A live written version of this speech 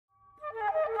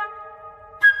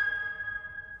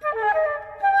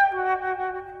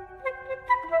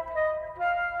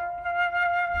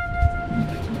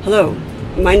Hello,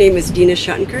 my name is Dina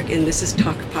Shottenkirk, and this is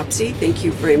Talk Popsy. Thank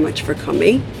you very much for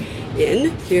coming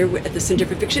in here at the Center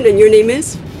for Fiction. And your name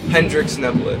is? Hendrix.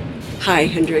 Hi,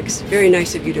 Hendrix. Very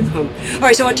nice of you to come. All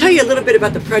right, so I'll tell you a little bit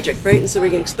about the project, right? And so we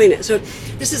can explain it. So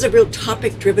this is a real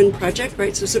topic-driven project,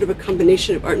 right? So sort of a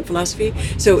combination of art and philosophy.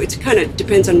 So it kind of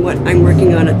depends on what I'm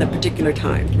working on at the particular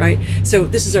time, right? So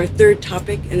this is our third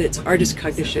topic, and it's artist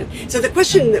cognition. So the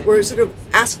question that we're sort of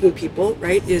asking people,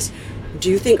 right, is do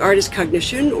you think art is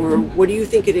cognition, or what do you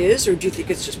think it is, or do you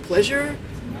think it's just pleasure?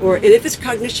 And if it's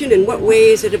cognition, in what way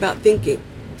is it about thinking?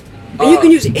 And you can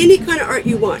use any kind of art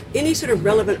you want, any sort of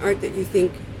relevant art that you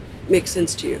think makes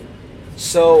sense to you.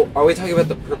 So, are we talking about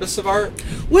the purpose of art?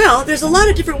 Well, there's a lot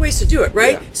of different ways to do it,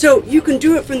 right? Yeah. So you can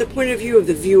do it from the point of view of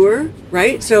the viewer,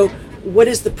 right? So what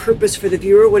is the purpose for the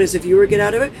viewer? What does the viewer get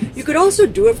out of it? You could also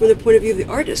do it from the point of view of the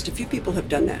artist. A few people have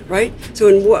done that, right? So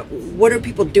in what are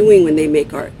people doing when they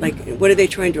make art? Like, what are they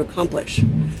trying to accomplish?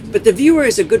 But the viewer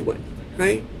is a good one,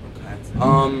 right?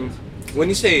 Okay. When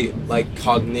you say, like,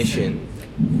 cognition,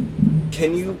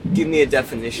 can you give me a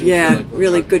definition? Yeah, for,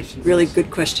 like, really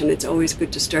good question. It's always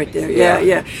good to start there.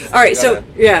 Yeah. All right,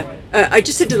 I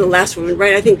just said to the last one,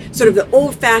 right? I think sort of the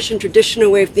old-fashioned traditional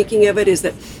way of thinking of it is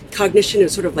that cognition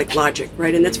is sort of like logic,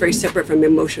 right? And that's very separate from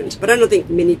emotions. But I don't think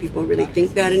many people really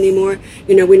think that anymore.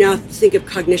 You know, we now think of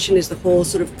cognition as the whole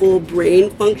sort of full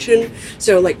brain function.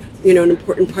 So like, you know, an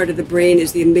important part of the brain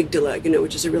is the amygdala, you know,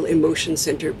 which is a real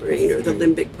emotion-centered brain, or the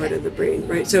limbic part of the brain,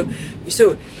 right? So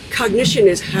cognition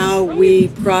is how we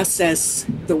process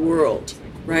the world,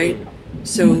 right?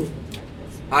 So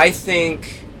I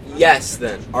think, yes,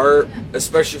 then. Art,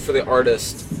 especially for the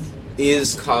artist,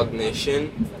 is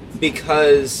cognition,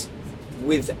 because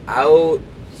without,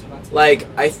 like,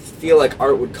 I feel like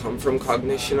art would come from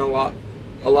cognition a lot,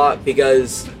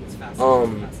 because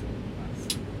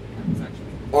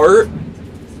art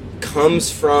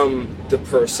comes from the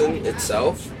person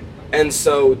itself, and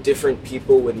so different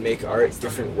people would make art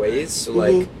different ways. So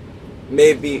like,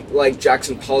 maybe like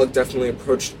Jackson Pollock definitely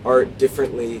approached art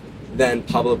differently than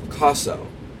Pablo Picasso.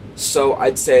 So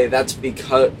I'd say that's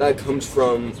because that comes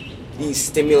from the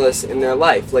stimulus in their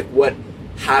life, like what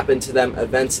happened to them,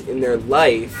 events in their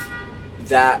life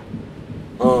that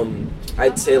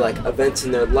I'd say like events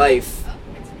in their life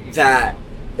that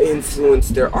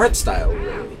influenced their art style,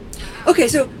 really. Okay,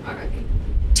 so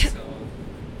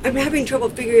I'm having trouble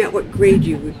figuring out what grade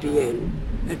you would be in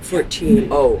at 14.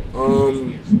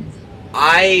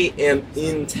 I am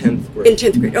in 10th grade. In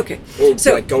 10th grade, okay. Well,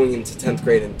 so like going into 10th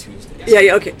grade on Tuesdays.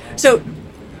 Yeah, okay. So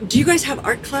do you guys have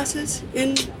art classes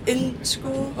in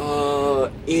school?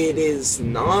 It is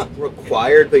not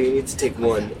required, but you need to take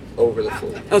one over the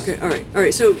full. Okay, all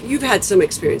right. So you've had some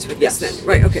experience with this Yes. then,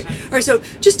 right? Okay. All right, so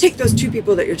just take those two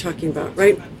people that you're talking about,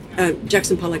 right?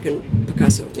 Jackson Pollock and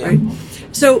Picasso, right?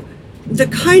 So the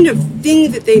kind of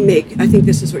thing that they make, I think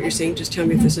this is what you're saying, just tell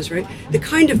me if this is right, the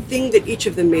kind of thing that each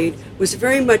of them made was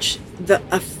very much the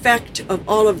effect of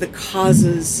all of the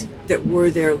causes that were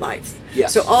their life.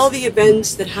 Yes. So all the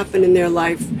events that happen in their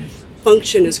life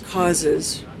function as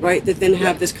causes, right, that then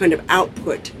have this kind of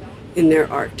output in their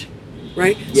art,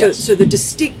 right? Yes. So the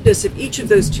distinctness of each of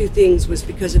those two things was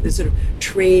because of this sort of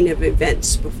train of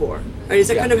events before, right? Is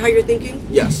that kind of how you're thinking?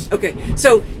 Yes. Okay,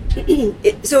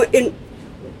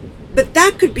 but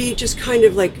that could be just kind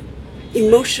of like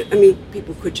emotion. I mean,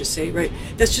 people could just say, right,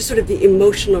 that's just sort of the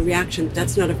emotional reaction.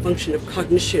 That's not a function of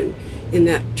cognition in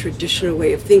that traditional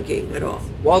way of thinking at all.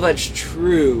 While that's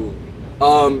true,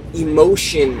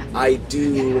 emotion, I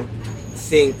do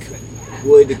think,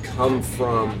 would come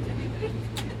from,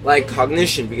 like,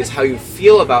 cognition, because how you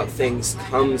feel about things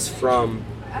comes from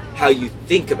how you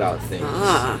think about things.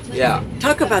 Yeah.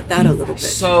 Talk about that a little bit.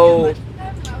 So,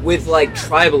 with, like,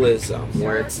 tribalism,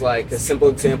 where it's, like, a simple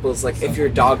example is, like, if you're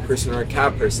a dog person or a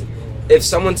cat person, if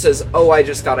someone says, oh, I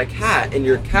just got a cat, and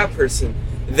you're a cat person,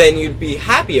 then you'd be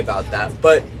happy about that.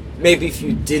 But maybe if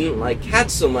you didn't like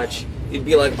cats so much, you'd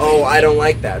be like, oh, I don't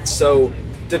like that. So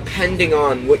depending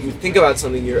on what you think about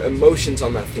something, your emotions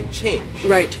on that thing change.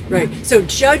 Right. So the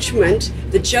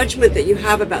judgment that you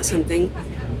have about something,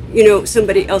 you know,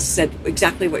 somebody else said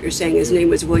exactly what you're saying. His name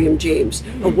was William James,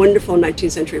 a wonderful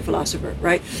 19th century philosopher,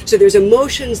 right? So there's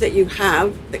emotions that you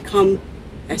have that come,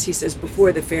 as he says,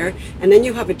 before the fair, and then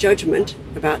you have a judgment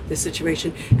about the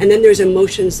situation, and then there's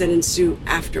emotions that ensue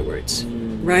afterwards,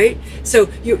 right? So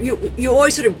you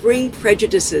always sort of bring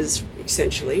prejudices,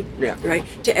 essentially, right,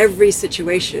 to every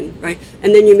situation, right?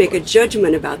 And then you make a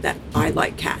judgment about that. I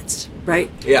like cats,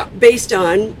 right? Yeah. Based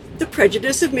on the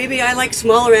prejudice of maybe I like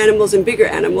smaller animals and bigger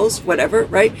animals, whatever,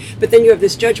 right? But then you have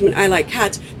this judgment, I like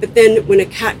cats. But then when a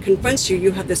cat confronts you,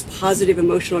 you have this positive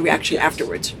emotional reaction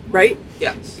afterwards, right?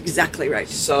 Yes. Exactly right.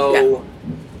 So,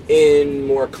 in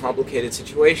more complicated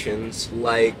situations,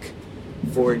 like,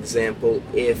 for example,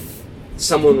 if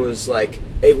someone was, like,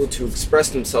 able to express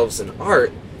themselves in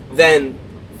art, then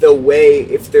the way,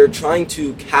 if they're trying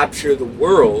to capture the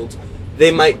world,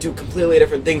 they might do completely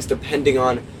different things depending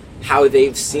on how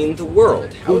they've seen the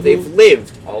world, how they've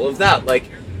lived, all of that. Like,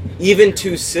 even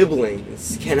two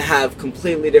siblings can have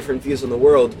completely different views on the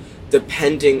world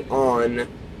depending on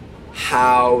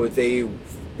how they've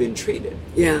been treated.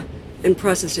 Yeah, and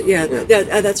process it. Yeah,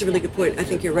 that's a really good point. I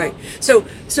think you're right. So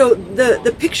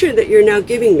the picture that you're now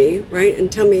giving me, right,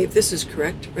 and tell me if this is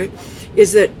correct, right,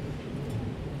 is that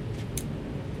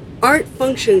art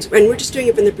functions, and we're just doing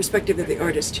it from the perspective of the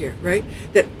artist here, right?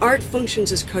 That art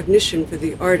functions as cognition for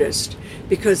the artist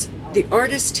because the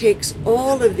artist takes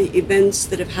all of the events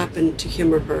that have happened to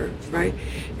him or her, right?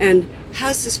 And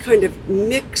has this kind of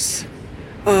mix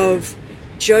of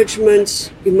judgments,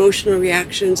 emotional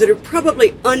reactions that are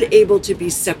probably unable to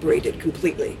be separated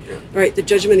completely, right? The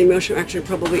judgment and emotional reaction are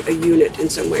probably a unit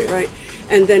in some way, right?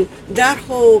 And then that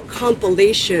whole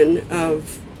compilation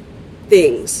of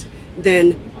things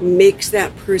then makes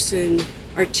that person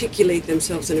articulate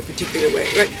themselves in a particular way,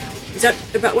 right? Is that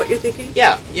about what you're thinking?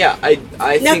 Yeah. I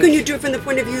now, think, can you do it from the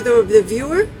point of view, though, of the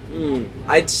viewer?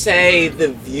 I'd say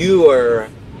the viewer.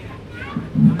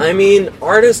 I mean,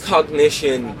 artist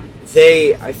cognition.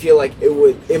 I feel like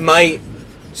it might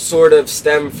sort of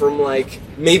stem from, like,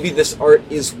 maybe this art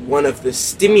is one of the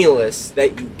stimulus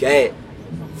that you get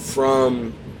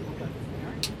from,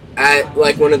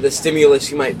 like, one of the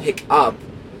stimulus you might pick up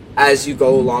as you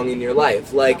go along in your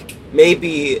life. Like,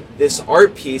 maybe this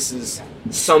art piece is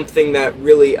something that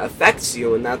really affects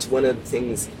you, and that's one of the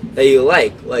things that you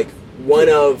like. Like, one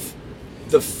of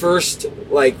the first,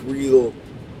 like, real,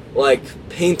 like,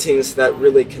 paintings that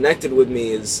really connected with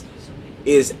me is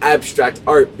abstract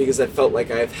art, because I felt like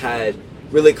I've had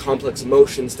really complex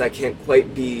emotions that can't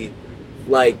quite be,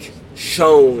 like,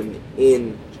 shown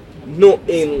in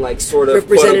like, sort of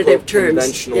representative terms,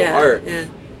 conventional art. Yeah.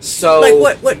 So,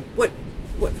 like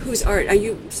what whose art?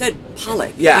 You said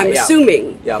Pollock. I'm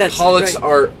assuming. Yeah, that's Pollock's right.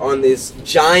 art on these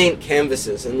giant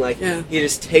canvases, and, like, he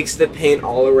just takes the paint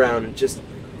all around and just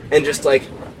like,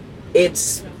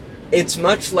 it's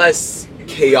much less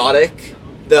chaotic,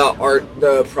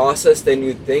 the process, than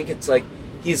you'd think. It's like,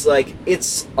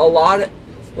 it's a lot,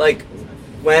 like,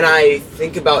 when I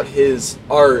think about his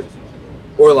art,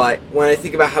 or, like, when I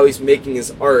think about how he's making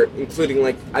his art, including,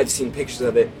 like, I've seen pictures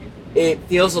of it, it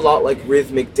feels a lot like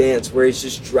rhythmic dance, where he's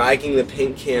just dragging the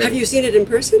paint can. Have you seen it in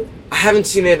person? I haven't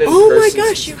seen it in person. Oh my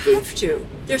gosh, you have to.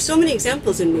 There's so many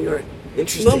examples in New York.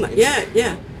 Interesting.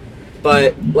 Yeah.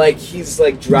 But, like, he's,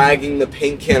 like, dragging the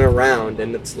paint can around,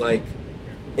 and it's like,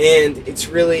 and it's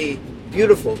really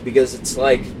beautiful, because it's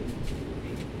like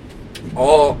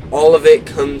all of it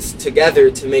comes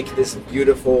together to make this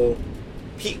beautiful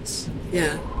piece.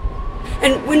 Yeah.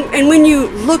 And when you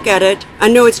look at it, I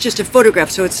know it's just a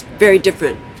photograph, so it's very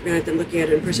different, right, than looking at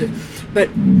it in person. But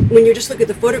when you just look at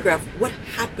the photograph, what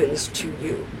happens to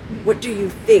you? What do you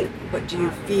think? What do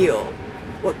you feel?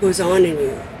 What goes on in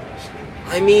you?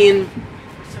 I mean,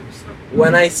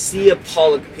 when I see a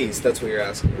Pollock piece, that's what you're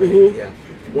asking, right? Mm-hmm. Yeah.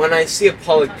 When I see a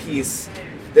Pollock piece,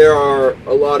 there are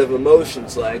a lot of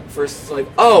emotions. Like, first it's like,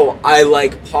 oh, I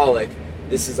like Pollock.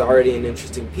 This is already an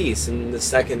interesting piece. And the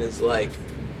second is like,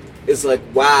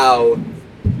 wow,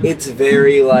 it's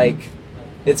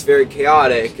very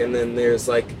chaotic. And then there's,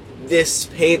 like, this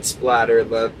paint splatter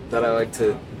that I like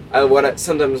to.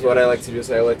 Sometimes what I like to do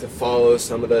is I like to follow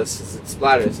some of the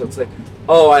splatters. So it's like,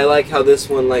 oh, I like how this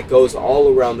one, like, goes all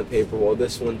around the paper, while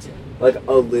this one's, like,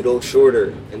 a little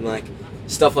shorter, and, like,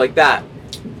 stuff like that.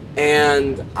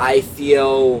 And I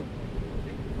feel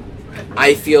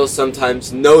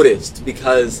sometimes noticed,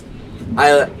 because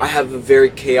I have a very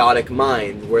chaotic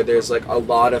mind, where there's, like, a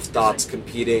lot of thoughts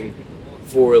competing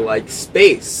for, like,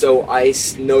 space. So I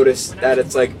notice that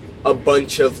it's, like, a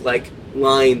bunch of, like,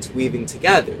 lines weaving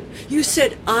together. You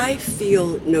said, I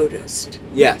feel noticed.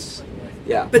 Yes.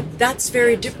 Yeah. But that's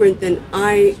very different than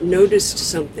I noticed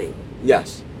something.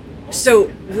 Yes. So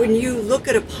when you look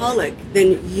at a Pollock,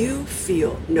 then you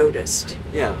feel noticed.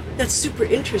 Yeah. That's super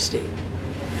interesting.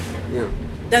 Yeah.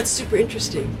 That's super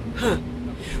interesting. Huh.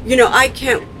 You know, I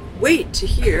can't wait to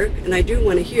hear, and I do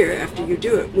want to hear after you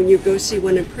do it, when you go see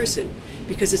one in person,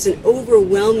 because it's an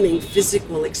overwhelming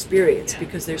physical experience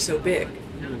because they're so big.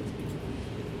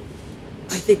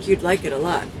 I think you'd like it a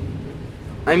lot.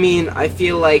 I mean, I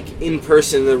feel like in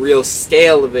person, the real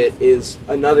scale of it is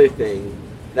another thing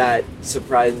that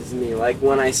surprises me. Like,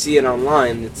 when I see it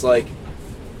online, it's like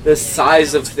the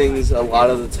size of things a lot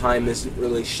of the time isn't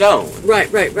really shown.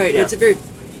 Right. Yeah. It's a very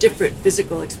different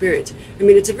physical experience. I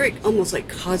mean, it's a very almost like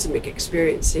cosmic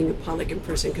experience seeing a Pollock in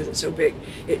person because it's so big.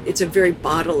 It's a very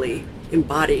bodily,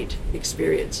 embodied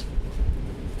experience.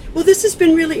 Well, this has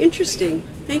been really interesting.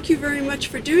 Thank you very much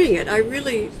for doing it. I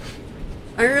really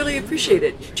appreciate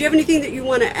it. Do you have anything that you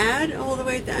want to add all the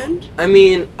way at the end? I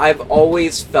mean, I've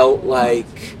always felt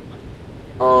like,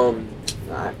 I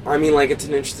mean, like, it's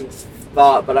an interesting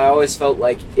thought, but I always felt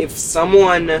like if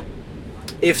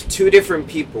two different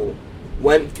people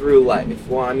went through life,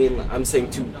 well, I mean, I'm saying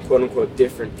two quote-unquote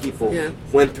different people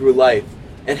went through life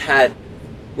and had,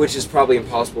 which is probably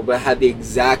impossible, but had the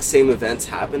exact same events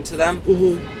happen to them,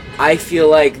 I feel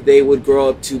like they would grow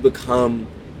up to become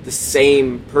the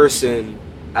same person,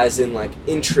 as in, like,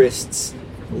 interests,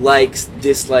 likes,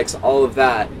 dislikes, all of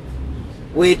that,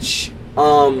 which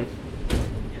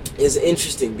is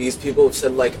interesting because people have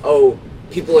said, like, oh,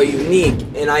 people are unique,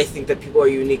 and I think that people are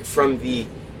unique from the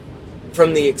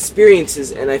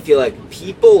experiences, and I feel like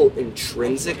people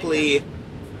intrinsically,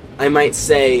 I might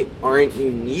say, aren't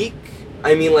unique.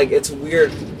 I mean, like, it's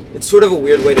sort of a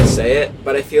weird way to say it,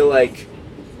 but I feel like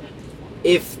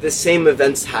if the same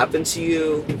events happen to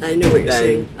you... I know what you're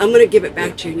saying. I'm going to give it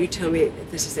back to you, and you tell me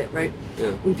if this is it, right? Yeah.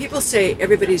 When people say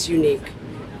everybody's unique,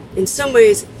 in some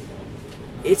ways,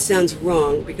 it sounds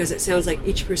wrong, because it sounds like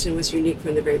each person was unique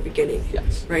from the very beginning.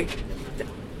 Yes. Right?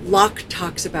 Locke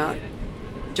talks about,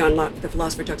 John Locke, the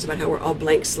philosopher, talks about how we're all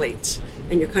blank slates,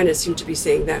 and you kind of seem to be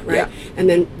saying that, right? Yeah. And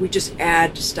then we just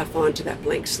add stuff onto that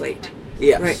blank slate.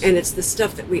 Yes. Right? And it's the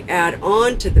stuff that we add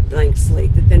on to the blank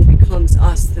slate that then becomes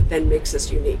us, that then makes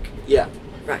us unique. Yeah.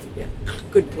 Right, yeah.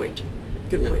 Good point.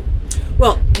 Good point.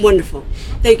 Well, wonderful.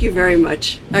 Thank you very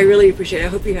much. I really appreciate it. I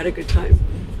hope you had a good time.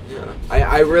 Yeah.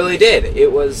 I really did.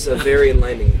 It was a very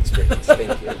enlightening experience.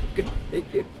 Thank you. Good.